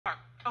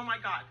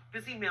God,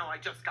 this email I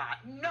just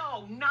got.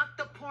 No, not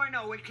the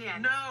porno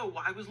again. No,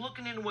 I was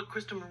looking into what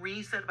Krista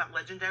Marie said about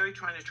Legendary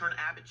trying to turn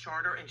Abbott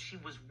charter, and she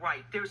was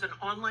right. There's an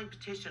online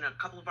petition a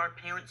couple of our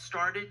parents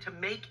started to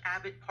make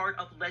Abbott part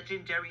of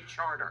Legendary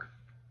charter.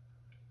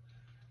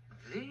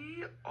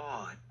 The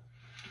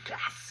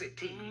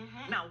audacity.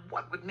 Now,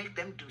 what would make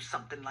them do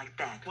something like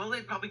that? Well,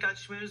 they probably got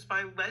schmoozed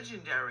by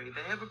Legendary.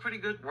 They have a pretty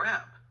good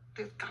rep.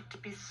 There's got to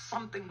be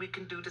something we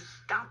can do to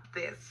stop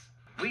this.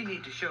 We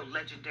need to show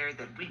Legendary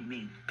that we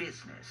mean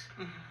business.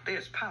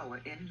 There's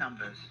power in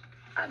numbers.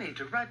 I need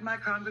to write my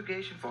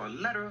congregation for a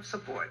letter of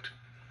support.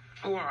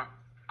 Or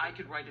I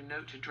could write a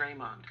note to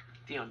Draymond,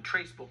 the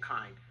untraceable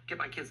kind. Get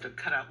my kids to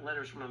cut out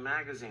letters from a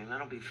magazine.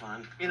 That'll be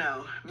fun. You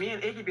know, me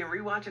and Iggy been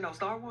rewatching those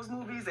Star Wars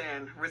movies,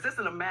 and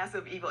resisting a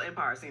massive evil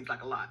empire seems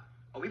like a lot.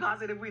 Are we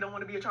positive we don't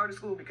want to be a charter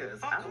school?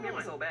 Because I don't get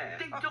it so bad.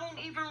 They don't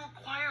even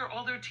require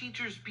all their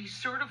teachers be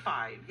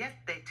certified. Yet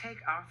they take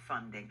our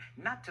funding,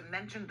 not to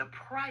mention the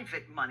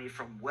private money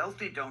from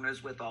wealthy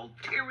donors with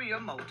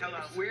ulterior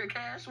motives. Weird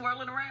cash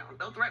swirling around.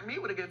 Don't threaten me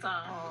with a good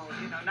time. Oh,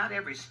 you know, not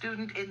every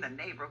student in the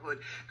neighborhood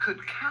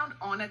could count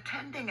on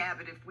attending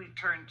Abbott if we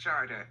turn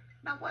charter.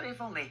 Now, what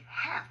if only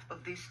half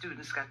of these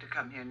students got to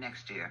come here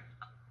next year?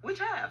 Which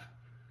half?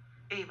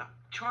 Ava,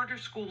 charter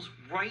schools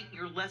write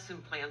your lesson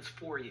plans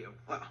for you.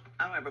 Well,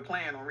 I don't have a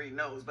plan on reading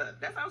those, but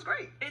that sounds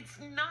great. It's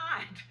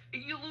not.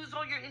 You lose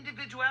all your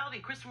individuality.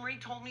 Krista Marie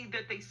told me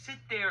that they sit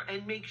there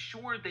and make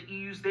sure that you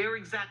use their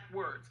exact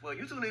words. Well,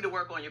 you two need to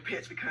work on your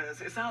pitch because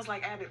it sounds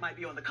like Abbott might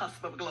be on the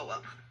cusp of a glow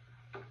up.